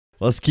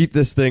let's keep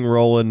this thing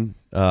rolling.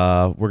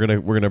 We're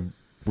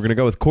gonna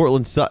go with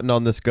Courtland Sutton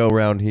on this go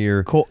round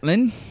here.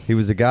 Courtland. He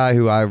was a guy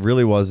who I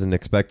really wasn't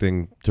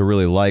expecting to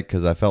really like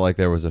because I felt like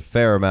there was a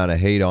fair amount of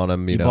hate on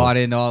him. You know, bought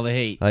into all the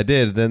hate. I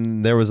did.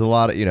 Then there was a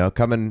lot of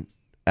coming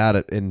out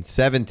in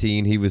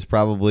 17. He was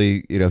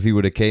probably if he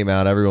would have came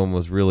out, everyone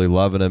was really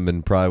loving him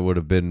and probably would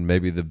have been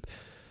maybe the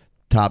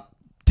top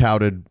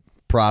touted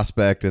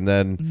prospect, and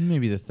then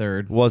maybe the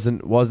third.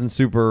 Wasn't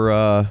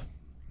super.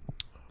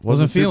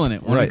 Wasn't feeling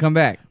it. Wanted to come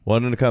back.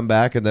 Wanted to come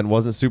back, and then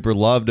wasn't super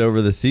loved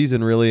over the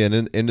season, really,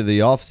 and into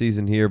the off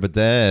season here. But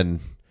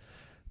then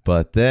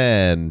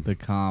the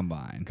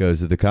combine goes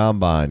to the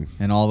combine,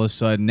 and all of a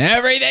sudden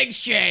everything's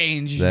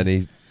changed. Then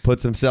he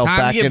puts himself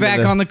Time to get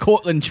back on the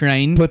Courtland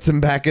train. Puts him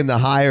back in the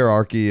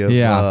hierarchy of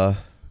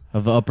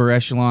of the upper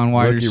echelon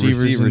wide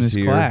receivers in this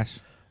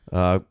class.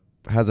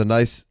 Has a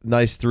nice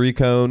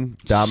 3-cone.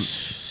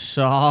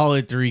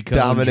 Solid 3-cone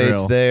dominates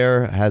drill.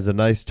 There. Has a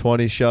nice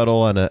 20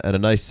 shuttle and a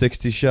nice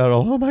 60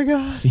 shuttle. Oh my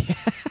god! Yeah.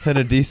 And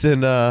a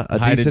decent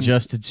height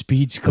adjusted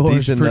speed score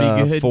is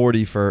pretty good.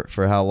 40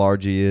 for how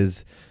large he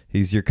is.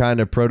 He's your kind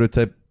of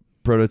prototype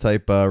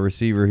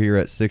receiver here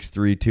at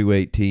 6'3",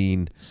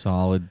 218.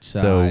 Solid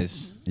size.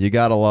 So you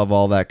gotta love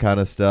all that kind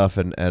of stuff,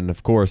 and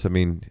of course, I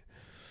mean,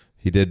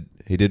 he did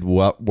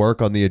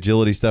work on the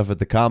agility stuff at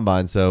the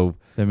combine, so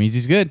that means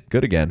he's good.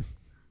 Good again.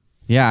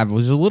 Yeah, I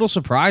was a little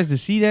surprised to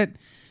see that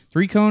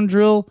 3-cone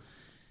drill,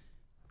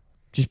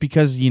 just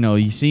because,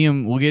 you see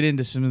him. We'll get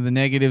into some of the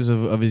negatives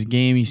of his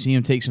game. You see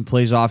him take some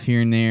plays off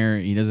here and there.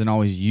 He doesn't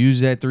always use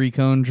that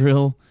 3-cone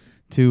drill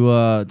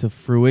to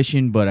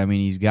fruition, but I mean,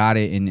 he's got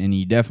it, and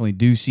you definitely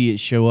do see it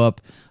show up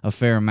a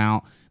fair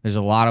amount. There's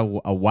a lot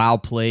of wow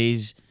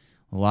plays,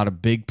 a lot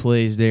of big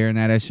plays there in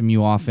that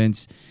SMU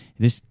offense.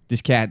 This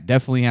cat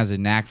definitely has a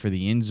knack for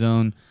the end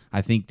zone.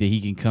 I think that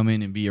he can come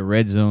in and be a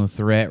red zone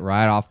threat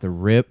right off the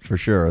rip. For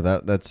sure.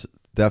 That's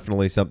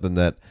definitely something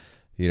that,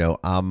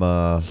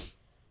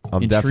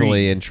 I'm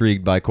definitely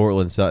intrigued by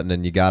Courtland Sutton,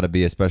 and you got to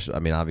be, especially. I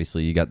mean,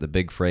 obviously you got the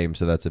big frame,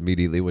 so that's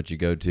immediately what you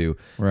go to.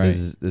 Right.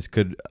 This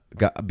could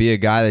be a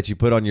guy that you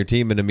put on your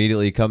team and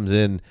immediately comes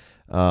in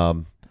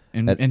and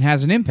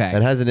has an impact.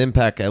 And has an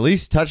impact, at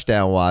least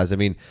touchdown wise. I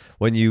mean,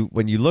 when you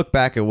look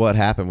back at what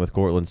happened with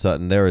Courtland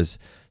Sutton, there is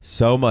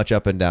so much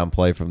up and down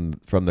play from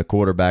the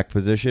quarterback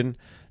position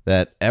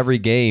that every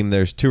game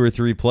there's 2 or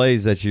 3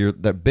 plays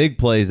that big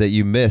plays that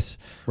you miss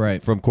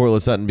from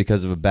Courtland Sutton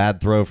because of a bad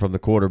throw from the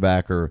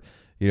quarterback or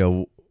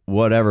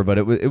whatever. But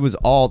it was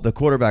all the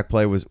quarterback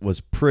play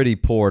was pretty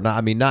poor.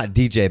 Not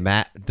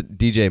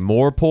DJ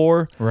Moore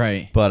poor,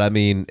 right? But I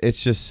mean, it's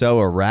just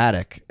so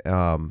erratic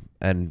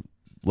and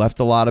left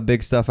a lot of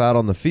big stuff out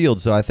on the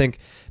field. So I think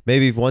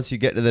maybe once you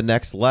get to the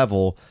next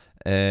level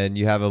and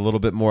you have a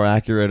little bit more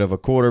accurate of a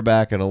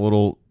quarterback and a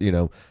little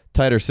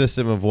tighter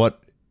system of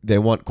what they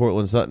want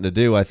Courtland Sutton to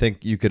do, I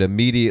think you could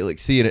immediately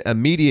see an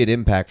immediate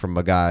impact from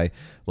a guy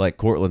like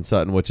Courtland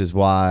Sutton, which is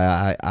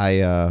why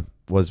I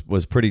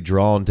was pretty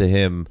drawn to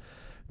him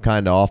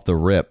kind of off the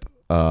rip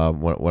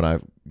when I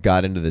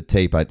got into the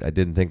tape. I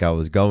didn't think I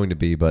was going to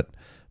be, but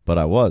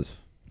I was.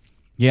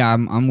 Yeah,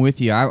 I'm with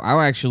you.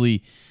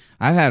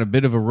 I've had a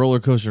bit of a roller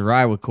coaster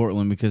ride with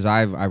Courtland because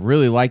I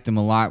really liked him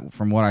a lot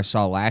from what I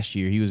saw last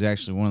year. He was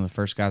actually one of the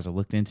first guys I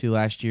looked into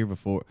last year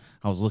before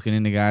I was looking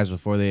into guys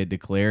before they had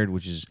declared,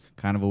 which is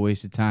kind of a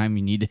waste of time.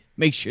 You need to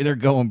make sure they're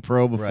going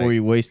pro before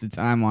you waste the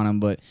time on them.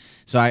 But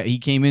he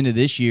came into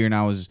this year and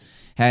I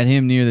had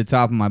him near the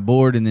top of my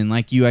board, and then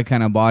like you, I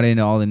kind of bought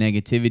into all the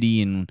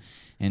negativity and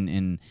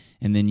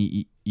then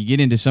you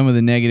get into some of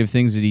the negative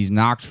things that he's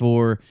knocked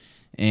for.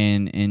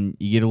 And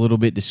you get a little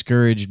bit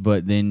discouraged,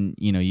 but then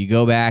you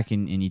go back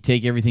and you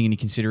take everything into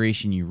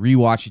consideration. You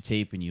rewatch the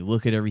tape and you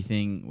look at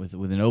everything with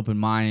an open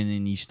mind,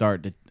 and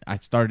then I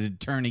started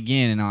to turn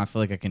again, and now I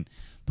feel like I can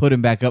put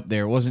him back up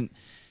there. It wasn't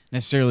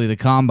necessarily the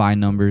combine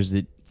numbers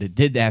that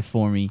did that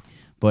for me,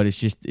 but it's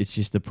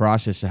just the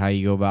process of how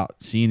you go about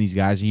seeing these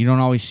guys. You don't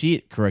always see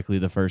it correctly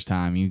the first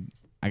time.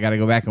 I got to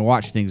go back and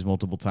watch things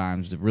multiple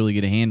times to really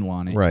get a handle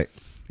on it. Right.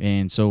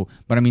 And so,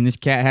 but I mean, this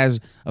cat has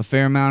a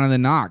fair amount of the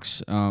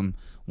knocks.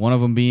 One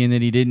of them being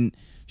that he didn't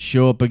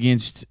show up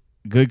against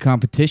good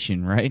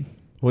competition, right?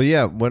 Well,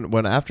 yeah.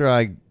 When after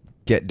I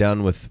get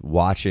done with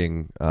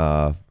watching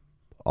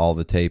all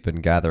the tape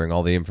and gathering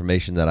all the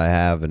information that I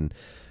have and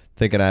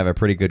thinking I have a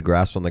pretty good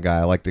grasp on the guy,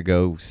 I like to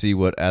go see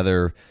what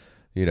other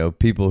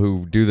people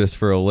who do this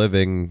for a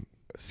living,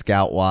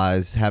 scout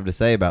wise, have to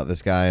say about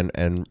this guy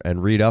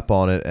and read up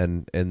on it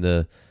and in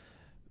the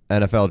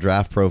NFL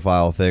draft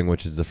profile thing,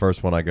 which is the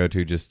first one I go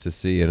to just to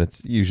see, and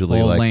it's usually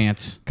Old like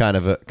Lance. kind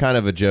of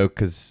a joke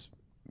because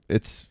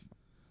it's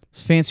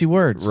fancy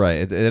words,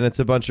 right? And it's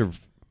a bunch of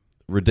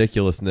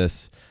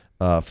ridiculousness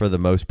for the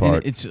most part.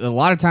 And it's a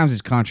lot of times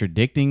it's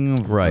contradicting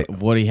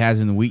of what he has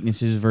in the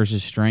weaknesses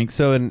versus strengths.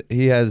 So, and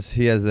he has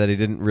that he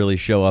didn't really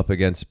show up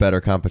against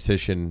better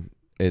competition.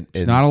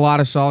 There's not a lot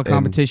of solid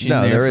competition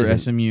there for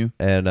SMU.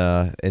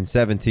 And in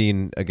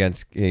 17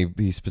 against,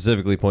 he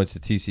specifically points to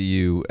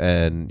TCU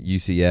and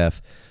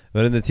UCF.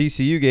 But in the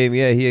TCU game,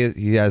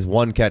 he has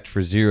one catch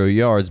for 0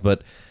 yards.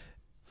 But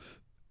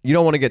you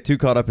don't want to get too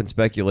caught up in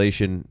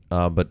speculation,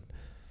 but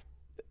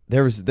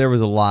there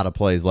was a lot of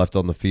plays left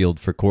on the field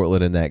for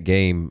Courtland in that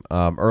game.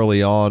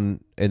 Early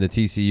on in the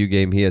TCU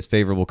game, he has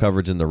favorable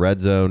coverage in the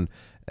red zone,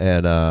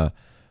 and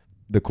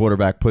the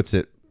quarterback puts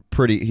it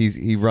pretty.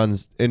 He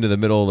runs into the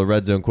middle of the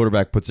red zone.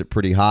 Quarterback puts it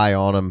pretty high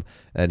on him,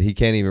 and he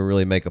can't even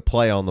really make a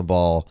play on the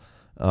ball.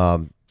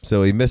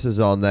 So he misses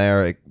on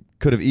there. It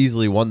could have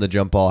easily won the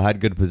jump ball.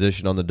 Had good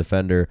position on the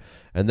defender,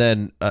 and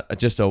then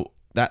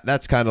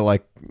that's kind of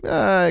like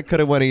it could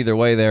have went either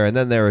way there. And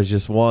then there was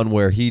just one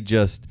where he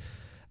just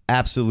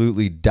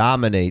absolutely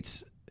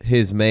dominates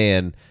his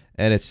man,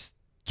 and it's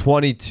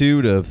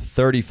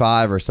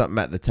 22-35 or something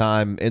at the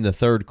time in the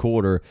third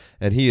quarter,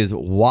 and he is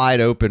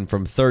wide open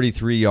from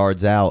 33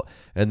 yards out,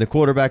 and the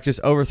quarterback just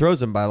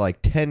overthrows him by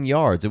like 10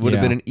 yards. It would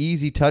have been an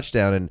easy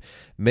touchdown, and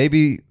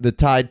maybe the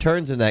tide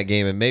turns in that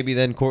game, and maybe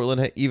then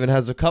Courtland even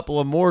has a couple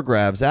of more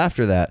grabs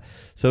after that.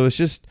 So it's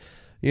just,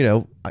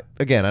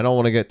 again, I don't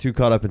want to get too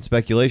caught up in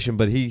speculation,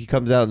 but he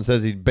comes out and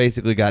says he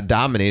basically got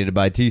dominated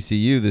by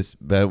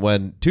TCU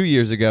when 2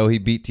 years ago he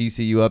beat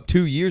TCU up.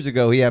 2 years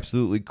ago he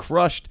absolutely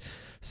crushed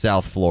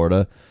South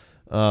Florida.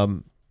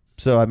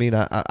 So, I mean,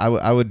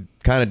 I would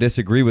kind of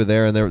disagree with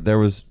there, and there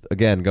was,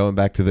 again, going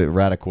back to the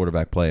erratic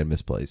quarterback play and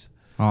misplays.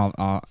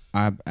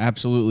 I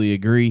absolutely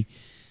agree.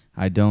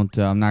 I'm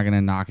not going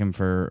to knock him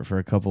for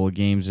a couple of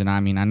games. And,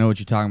 I mean, I know what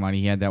you're talking about.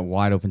 He had that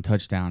wide open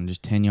touchdown,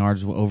 just 10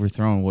 yards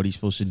overthrown. What he's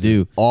supposed to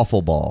do.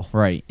 Awful ball.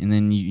 Right. And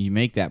then you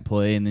make that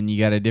play, and then you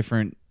got a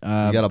different you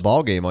got a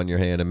ball game on your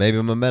hand, and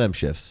maybe momentum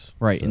shifts.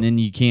 Right. So. And then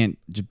you can't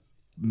just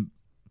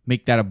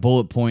make that a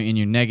bullet point in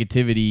your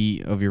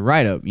negativity of your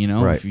write-up,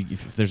 right.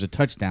 if there's a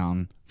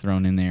touchdown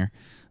thrown in there.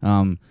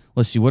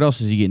 Let's see, what else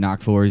does he get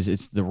knocked for?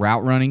 It's the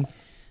route running.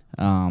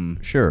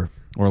 Sure.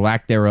 Or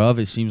lack thereof.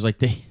 It seems like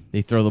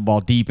they throw the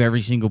ball deep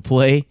every single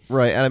play.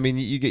 Right, and I mean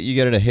you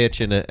get in a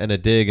hitch and a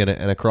dig and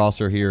a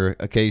crosser here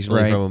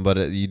occasionally from him,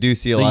 but you do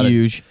see a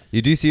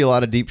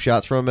lot of deep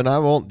shots from him.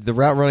 And the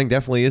route running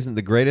definitely isn't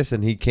the greatest,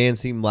 and he can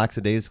seem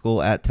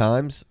lackadaisical at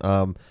times.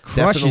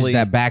 Crushes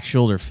that back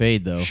shoulder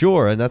fade though.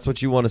 Sure, and that's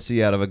what you want to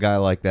see out of a guy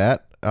like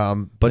that.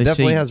 But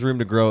definitely has room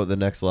to grow at the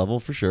next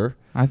level for sure.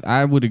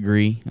 I would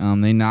agree.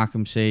 They knock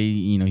him, say,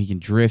 he can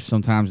drift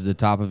sometimes at the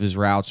top of his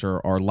routes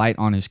or light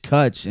on his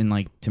cuts. And,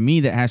 like, to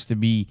me, that has to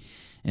be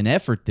an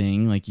effort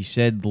thing. Like you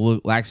said,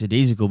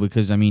 lackadaisical,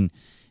 because, I mean,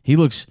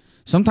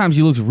 sometimes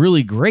he looks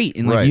really great.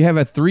 And, like, you have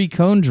a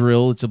 3-cone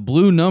drill. It's a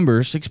blue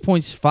number,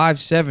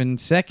 6.57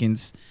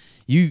 seconds.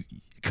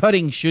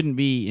 Cutting shouldn't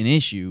be an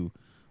issue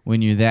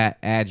when you're that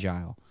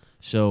agile.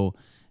 So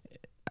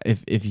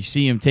if you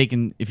see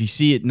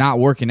it not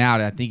working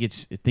out, I think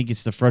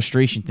it's the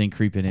frustration thing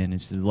creeping in.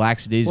 It's the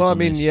lackadaisical. Well, I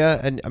mean, yeah,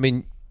 and I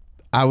mean,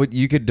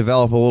 you could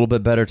develop a little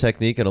bit better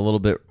technique and a little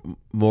bit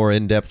more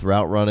in-depth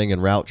route running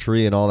and route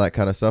tree and all that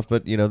kind of stuff.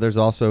 But there's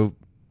also,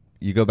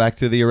 you go back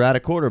to the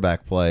erratic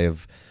quarterback play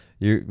of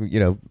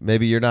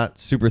maybe you're not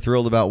super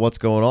thrilled about what's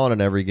going on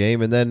in every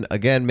game, and then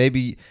again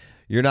maybe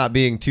you're not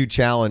being too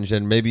challenged,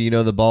 and maybe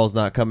the ball's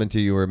not coming to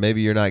you, or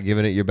maybe you're not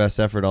giving it your best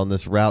effort on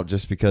this route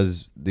just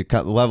because the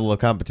level of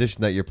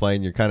competition that you're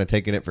playing, you're kind of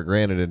taking it for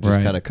granted and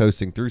just kind of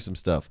coasting through some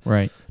stuff.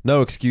 Right.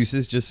 No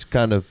excuses, just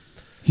kind of.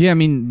 Yeah, I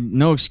mean,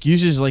 no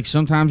excuses. Like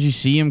sometimes you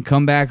see him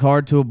come back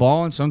hard to a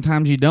ball, and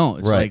sometimes you don't.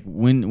 It's like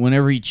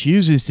whenever he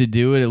chooses to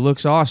do it, it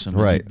looks awesome.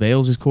 Right. He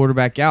bails his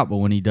quarterback out, but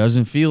when he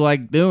doesn't feel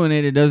like doing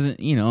it, it doesn't.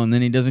 And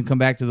then he doesn't come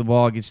back to the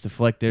ball, it gets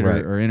deflected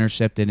or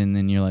intercepted, and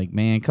then you're like,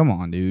 man, come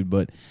on, dude.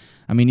 But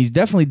I mean, he's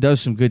definitely does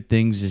some good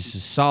things. It's a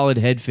solid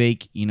head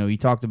fake. He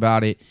talked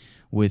about it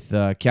with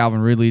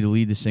Calvin Ridley to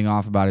lead this thing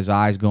off about his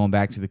eyes going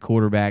back to the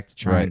quarterback to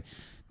try and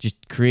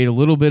just create a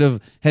little bit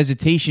of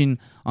hesitation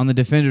on the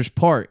defender's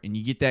part. And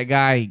you get that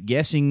guy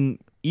guessing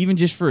even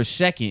just for a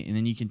second, and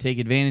then you can take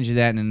advantage of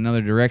that in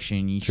another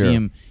direction. You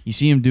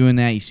see him doing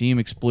that. You see him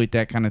exploit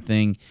that kind of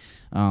thing.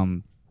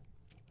 But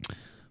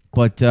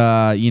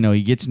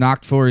he gets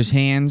knocked for his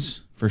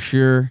hands for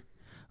sure.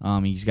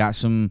 He's got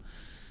some.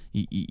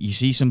 You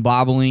see some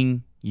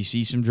bobbling, you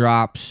see some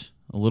drops,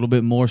 a little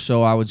bit more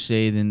so, I would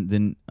say,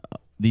 than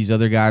these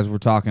other guys we're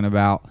talking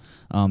about.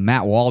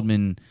 Matt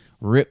Waldman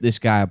ripped this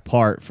guy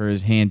apart for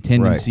his hand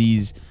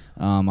tendencies.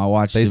 I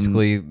watched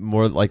basically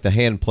more like the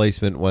hand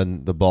placement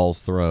when the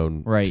ball's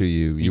thrown to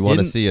you. You want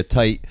to see a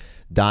tight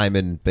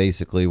diamond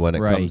basically when it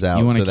comes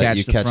out, so that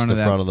you catch the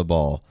front of the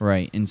ball.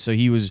 Right, and so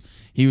he was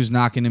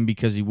knocking him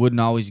because he wouldn't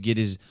always get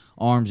his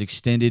arms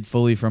extended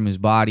fully from his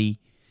body,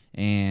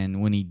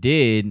 and when he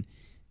did,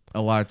 a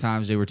lot of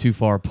times they were too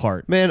far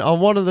apart. Man, on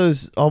one of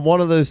those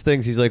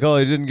things, he's like, "Oh,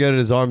 he didn't get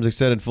his arms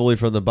extended fully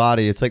from the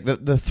body." It's like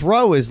the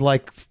throw is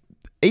like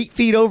 8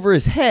 feet over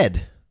his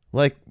head.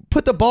 Like,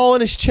 put the ball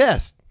in his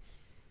chest.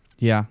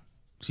 Yeah,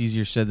 it's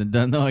easier said than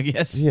done, though, I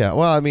guess. Yeah,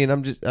 well, I mean,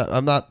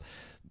 I'm not.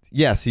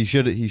 Yes, he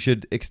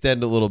should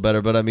extend a little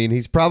better, but I mean,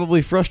 he's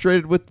probably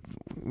frustrated with.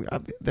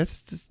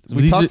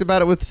 We talked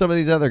about it with some of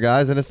these other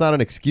guys, and it's not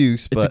an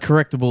excuse. It's a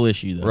correctable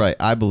issue, though. Right,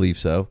 I believe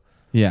so.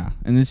 Yeah,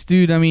 and this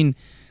dude, I mean.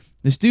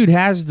 This dude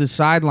has the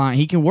sideline.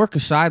 He can work a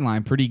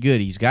sideline pretty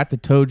good. He's got the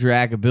toe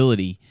drag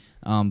ability,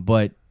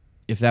 but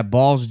if that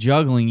ball's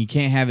juggling, you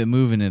can't have it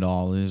moving at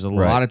all. There's a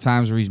lot of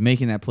times where he's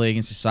making that play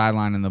against the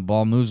sideline and the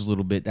ball moves a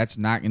little bit. That's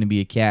not going to be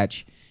a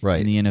catch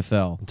in the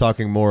NFL. I'm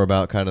talking more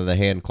about kind of the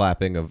hand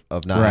clapping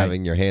of not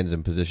having your hands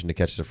in position to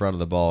catch the front of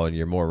the ball, and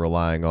you're more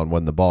relying on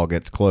when the ball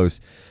gets close.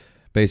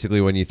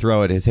 Basically, when you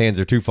throw it, his hands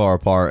are too far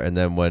apart, and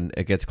then when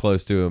it gets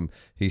close to him,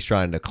 he's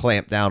trying to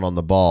clamp down on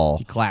the ball.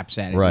 He claps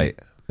at it. Right.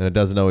 And it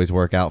doesn't always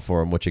work out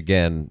for him, which,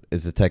 again,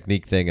 is a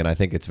technique thing, and I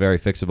think it's very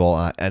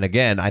fixable. And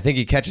again, I think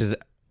he catches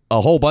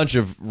a whole bunch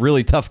of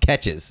really tough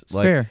catches. It's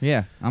fair,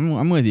 yeah.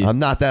 I'm with you. I'm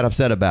not that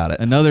upset about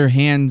it. Another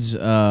hands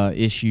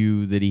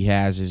issue that he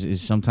has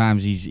is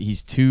sometimes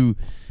he's too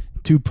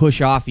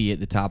push-offy at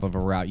the top of a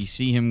route. You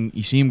see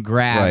him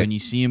grab and you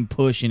see him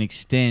push and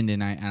extend,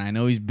 and I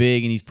know he's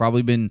big and he's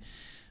probably been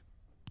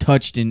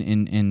touched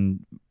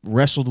and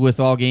wrestled with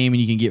all game,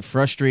 and you can get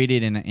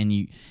frustrated,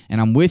 and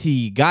I'm with you.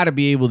 You got to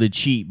be able to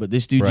cheat, but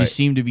this dude just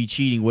seemed to be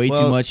cheating way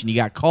too much, and he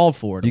got called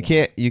for it.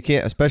 You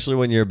can't, especially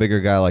when you're a bigger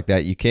guy like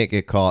that. You can't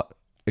get caught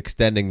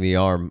extending the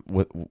arm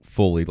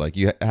fully. Like,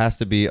 it has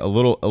to be a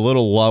little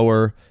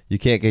lower. You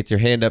can't get your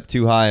hand up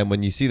too high, and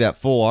when you see that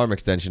full arm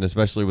extension,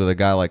 especially with a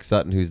guy like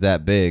Sutton who's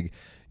that big,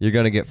 you're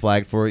going to get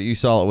flagged for it. You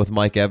saw it with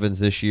Mike Evans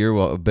this year,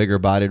 a bigger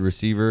bodied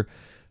receiver.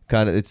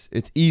 Kind of,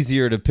 it's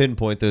easier to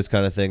pinpoint those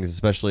kind of things,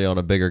 especially on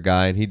a bigger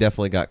guy, and he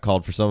definitely got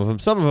called for some of them.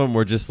 Some of them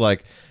were just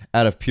like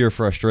out of pure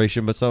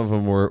frustration, but some of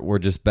them were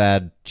just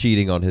bad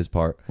cheating on his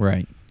part.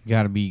 Right. You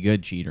got to be a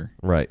good cheater.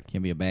 Right.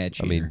 Can't be a bad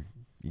cheater. I mean,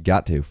 you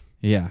got to.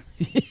 Yeah.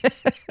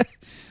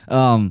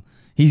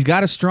 He's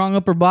got a strong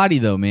upper body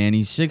though, man.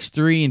 He's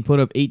 6'3" and put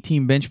up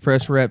 18 bench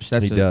press reps.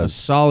 That's a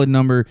solid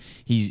number.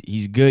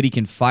 He's good. He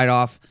can fight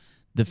off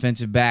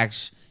defensive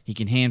backs. He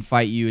can hand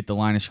fight you at the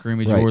line of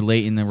scrimmage or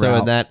late in the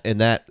route. So in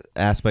that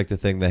aspect of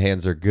thing, the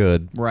hands are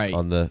good. Right.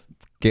 On the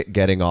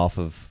getting off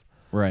of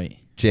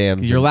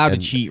jams. You're allowed to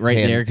cheat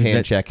there because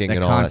hand checking that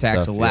and all contact's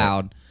that stuff,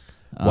 allowed.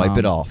 Wipe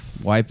it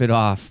off. Wipe it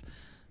off.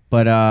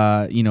 But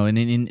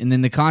and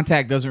then the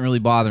contact doesn't really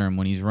bother him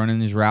when he's running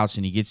his routes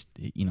and he gets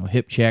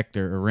hip checked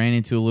or ran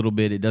into a little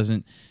bit. It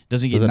doesn't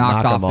get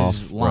knocked off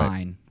his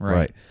line.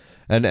 Right.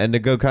 And to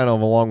go kind of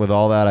along with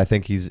all that, I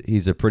think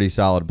he's a pretty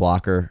solid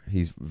blocker.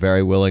 He's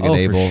very willing and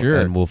able, for sure.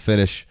 and will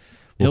finish.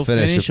 He'll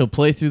finish. He'll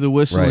play through the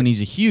whistle, and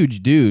he's a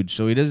huge dude.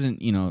 So he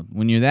doesn't.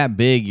 When you're that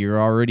big, you're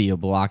already a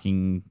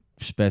blocking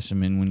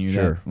specimen. When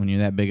you're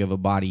that big of a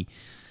body,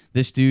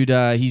 this dude,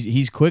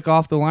 he's quick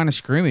off the line of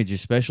scrimmage,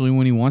 especially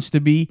when he wants to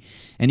be,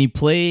 and he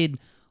played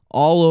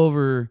all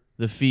over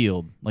the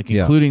field,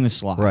 including the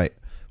slot. Right,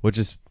 which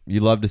is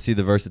you love to see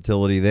the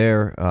versatility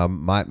there.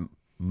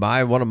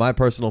 One of my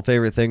personal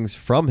favorite things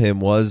from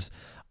him was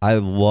I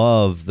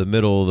love the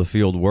middle of the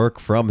field work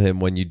from him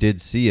when you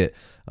did see it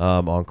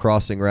on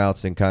crossing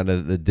routes and kind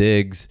of the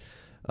digs,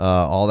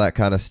 all that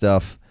kind of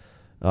stuff.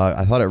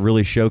 I thought it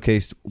really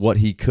showcased what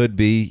he could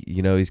be.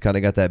 He's kind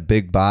of got that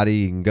big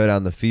body. He can go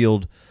down the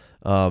field,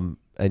 and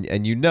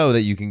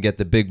that you can get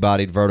the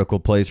big-bodied vertical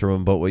plays from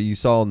him. But what you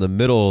saw in the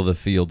middle of the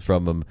field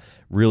from him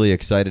really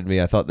excited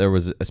me. I thought there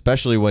was,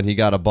 especially when he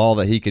got a ball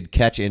that he could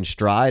catch in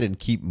stride and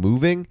keep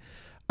moving.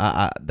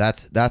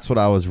 That's what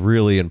I was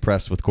really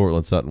impressed with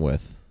Courtland Sutton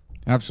with.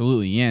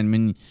 Absolutely, yeah. I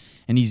mean,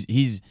 and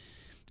he's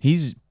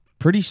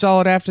pretty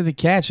solid after the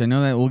catch. I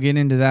know that we'll get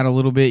into that a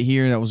little bit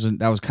here. That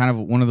was kind of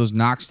one of those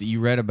knocks that you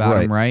read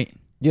about him, right?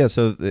 Yeah.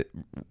 So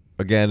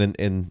again,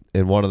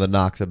 in one of the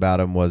knocks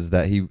about him was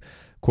that he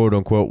quote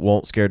unquote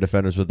won't scare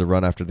defenders with the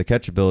run after the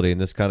catch ability,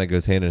 and this kind of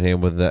goes hand in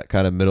hand with that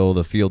kind of middle of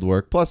the field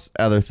work plus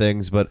other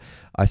things. But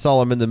I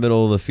saw him in the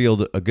middle of the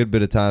field a good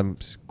bit of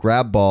times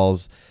grab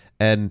balls,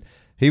 and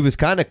he was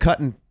kind of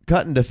cutting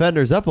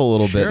defenders up a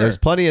little bit. There's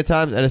plenty of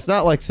times, and it's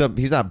not like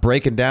he's not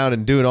breaking down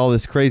and doing all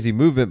this crazy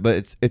movement,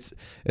 but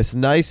it's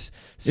nice,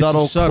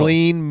 subtle,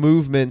 clean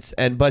movements.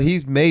 But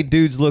he's made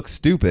dudes look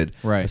stupid,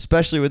 right?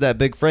 Especially with that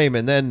big frame.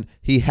 And then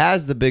he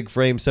has the big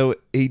frame, so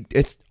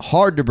it's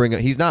hard to bring it.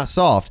 He's not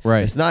soft,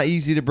 right? It's not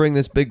easy to bring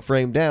this big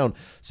frame down.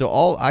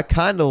 So I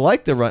kind of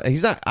like the run.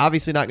 He's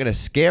obviously not going to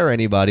scare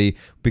anybody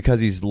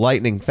because he's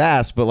lightning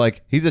fast, but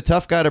he's a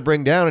tough guy to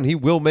bring down, and he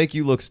will make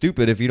you look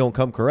stupid if you don't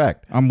come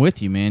correct. I'm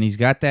with you, man. He's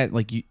got that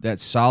that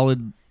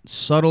solid,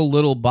 subtle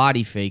little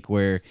body fake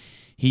where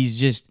he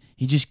just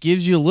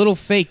gives you a little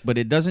fake, but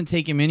it doesn't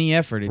take him any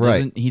effort.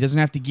 He doesn't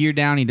have to gear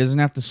down. He doesn't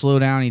have to slow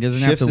down. He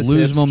doesn't have to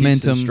lose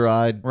momentum. Keeps in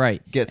stride.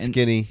 Right. Get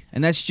skinny.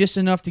 And that's just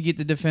enough to get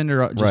the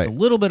defender just a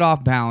little bit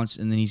off balance,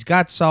 and then he's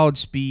got solid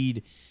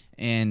speed,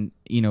 and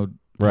he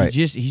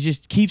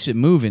just keeps it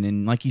moving.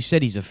 And like you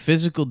said, he's a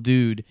physical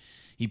dude.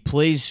 He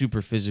plays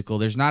super physical.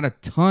 There's not a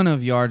ton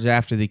of yards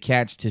after the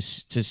catch to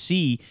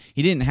see.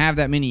 He didn't have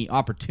that many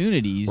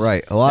opportunities.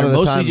 Right. A lot of the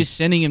mostly time, just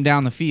sending him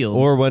down the field.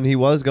 Or when he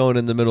was going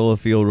in the middle of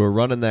the field or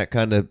running that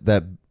kind of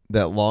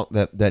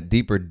that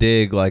deeper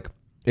dig,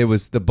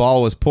 the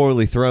ball was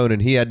poorly thrown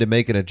and he had to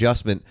make an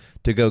adjustment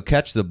to go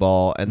catch the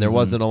ball, and there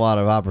wasn't a lot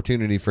of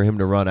opportunity for him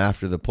to run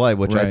after the play,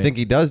 which I think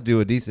he does do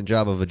a decent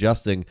job of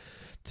adjusting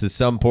to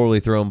some poorly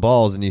thrown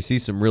balls, and you see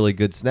some really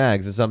good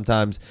snags, and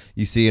sometimes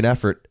you see an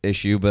effort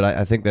issue, but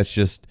I think that's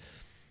just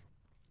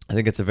I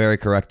think it's a very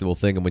correctable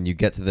thing. And when you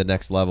get to the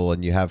next level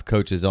and you have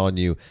coaches on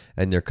you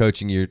and they're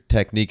coaching your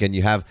technique and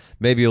you have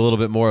maybe a little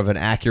bit more of an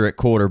accurate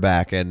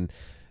quarterback and,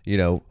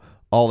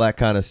 all that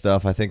kind of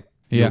stuff, I think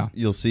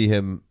you'll see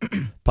him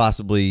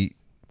possibly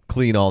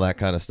clean all that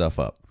kind of stuff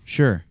up.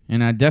 Sure.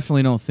 And I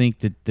definitely don't think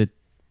that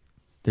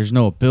there's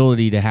no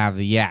ability to have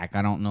the yak.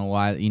 I don't know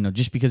why,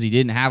 just because he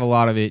didn't have a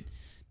lot of it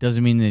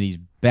doesn't mean that he's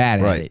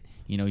bad at it.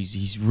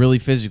 He's really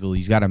physical.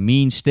 He's got a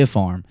mean stiff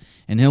arm,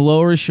 and he'll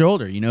lower his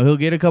shoulder. He'll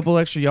get a couple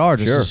extra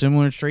yards. Sure. It's a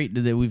similar trait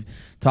that we've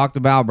talked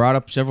about, brought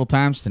up several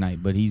times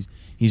tonight, but he's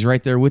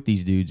right there with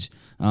these dudes.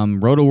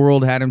 Roto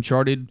World had him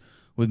charted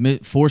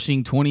with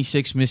forcing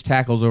 26 missed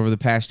tackles over the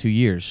past 2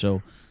 years.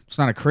 So it's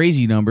not a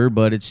crazy number,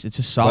 but it's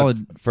a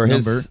solid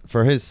number.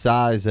 For his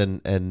size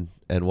and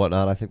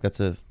whatnot, I think that's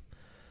a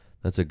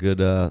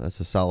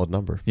solid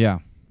number. Yeah.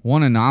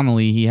 One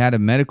anomaly, he had a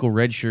medical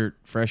redshirt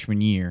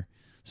freshman year.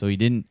 So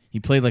he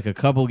played like a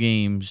couple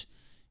games,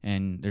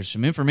 and there's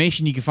some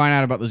information you can find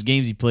out about those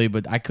games he played,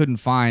 but I couldn't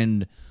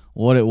find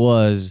what it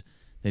was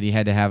that he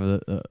had to have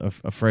a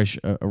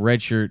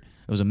red shirt.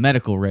 It was a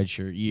medical red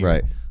shirt year.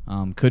 Right.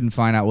 Couldn't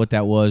find out what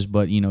that was,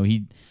 but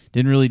he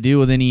didn't really deal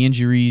with any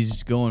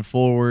injuries going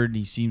forward.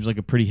 He seems like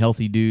a pretty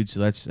healthy dude, so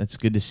that's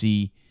good to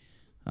see.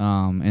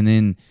 And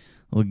then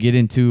we'll get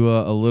into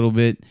a little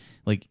bit,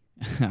 like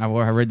I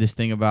read this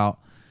thing about,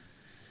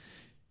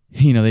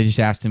 they just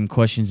asked him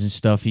questions and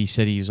stuff. He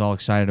said he was all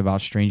excited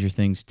about Stranger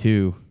Things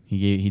 2.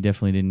 He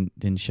definitely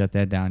didn't shut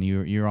that down.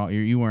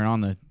 You weren't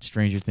on the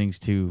Stranger Things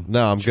 2.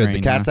 No, I'm good.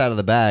 The cat's out of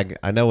the bag.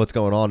 I know what's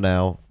going on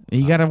now.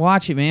 You got to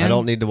watch it, man. I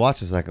don't need to watch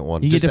the second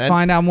one. You get to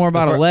find out more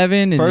about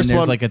 11, and then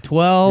there's like a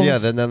 12. Yeah,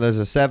 then there's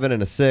a 7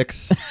 and a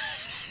 6.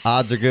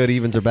 Odds are good,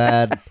 evens are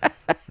bad.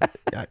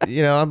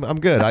 I'm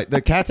good.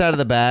 The cat's out of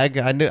the bag.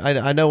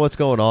 I know what's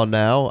going on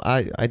now.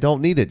 I don't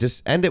need it.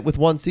 Just end it with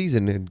one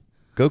season and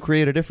go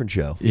create a different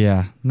show.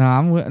 Yeah.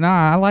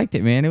 I liked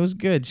it, man. It was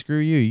good. Screw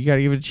you. You got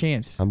to give it a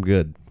chance. I'm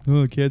good.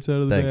 Oh, cat's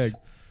out of the bag.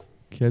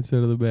 Cat's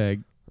out of the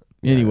bag.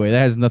 Anyway, that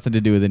has nothing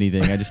to do with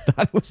anything. I just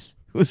thought it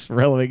was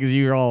relevant because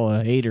you're all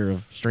a hater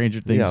of Stranger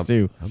Things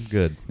too. I'm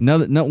good.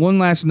 One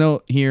last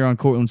note here on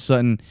Courtland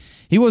Sutton.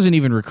 He wasn't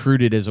even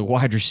recruited as a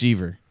wide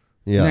receiver.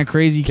 Yeah. Isn't that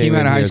crazy? He came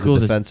out of high school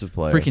as a defensive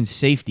player. Freaking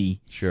safety.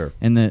 Sure.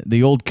 And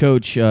the old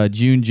coach,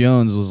 June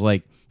Jones, was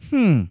like,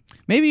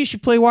 maybe you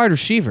should play wide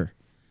receiver.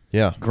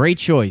 Yeah. Great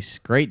choice.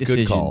 Great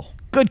decision. Good call.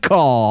 Good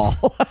call.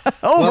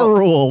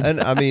 Overruled. Well,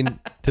 and I mean,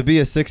 to be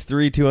a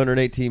 6'3",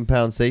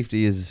 218-pound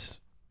safety is...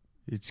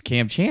 It's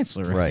Cam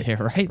Chancellor right there,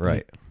 right?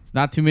 Right. It's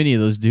not too many of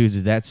those dudes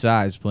at that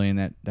size playing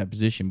that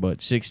position, but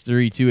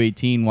 6'3",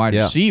 218 wide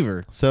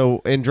receiver.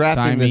 So in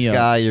drafting this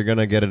guy, you're going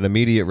to get an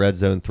immediate red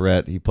zone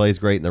threat. He plays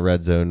great in the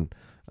red zone.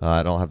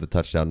 I don't have the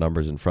touchdown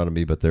numbers in front of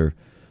me, but they're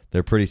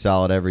pretty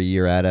solid every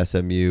year at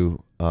SMU.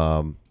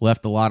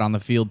 Left a lot on the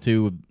field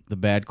too with the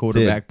bad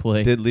quarterback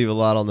play. Did leave a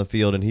lot on the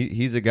field, and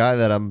he's a guy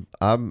that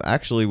I'm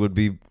actually would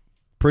be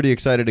pretty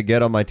excited to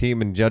get on my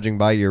team. And judging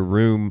by your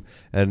room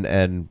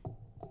and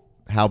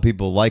how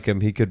people like him,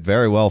 he could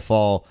very well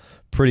fall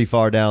pretty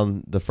far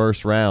down the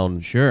first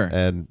round. Sure,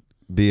 and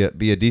be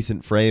a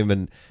decent frame.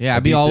 And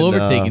I'd be all over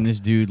taking this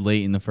dude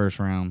late in the first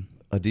round.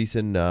 A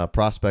decent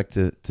prospect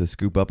to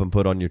scoop up and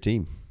put on your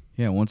team.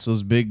 Yeah, once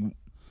those big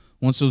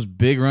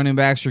running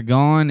backs are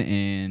gone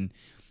and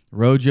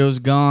Rojo's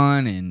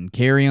gone and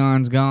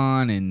Carrion's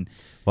gone, and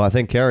I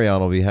think Carrion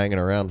will be hanging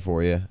around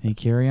for you. Hey,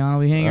 Carrion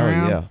will be hanging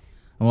around? Yeah.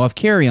 Well, if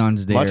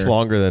Carrion's there... Much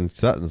longer than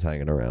Sutton's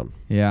hanging around.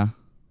 Yeah.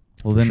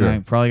 Well, then I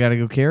probably got to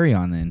go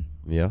Carrion then.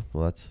 Yeah,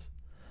 well, that's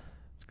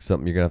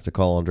something you're going to have to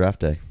call on draft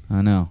day.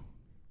 I know.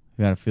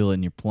 You got to feel it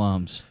in your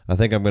plums. I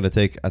think I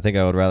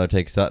would rather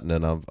take Sutton,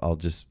 and I'll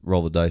just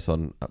roll the dice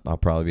on... I'll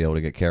probably be able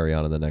to get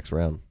Carrion in the next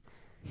round.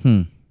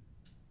 All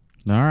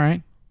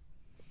right.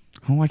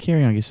 I don't know why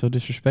Carrion gets so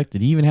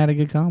disrespected. He even had a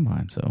good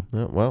combine, so.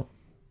 Yeah, well,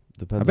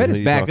 depends. I bet on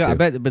it's back up.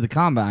 But the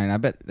combine, I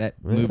bet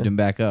that moved him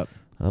back up.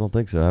 I don't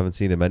think so. I haven't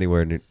seen him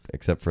anywhere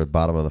except for the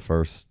bottom of the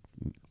first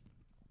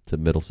to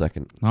middle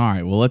second. All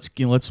right. Well,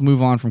 let's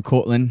move on from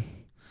Courtland.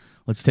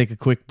 Let's take a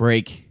quick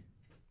break.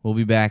 We'll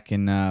be back with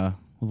a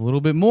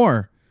little bit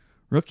more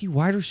rookie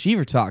wide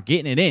receiver talk,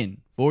 getting it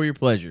in for your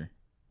pleasure.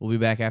 We'll be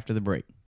back after the break.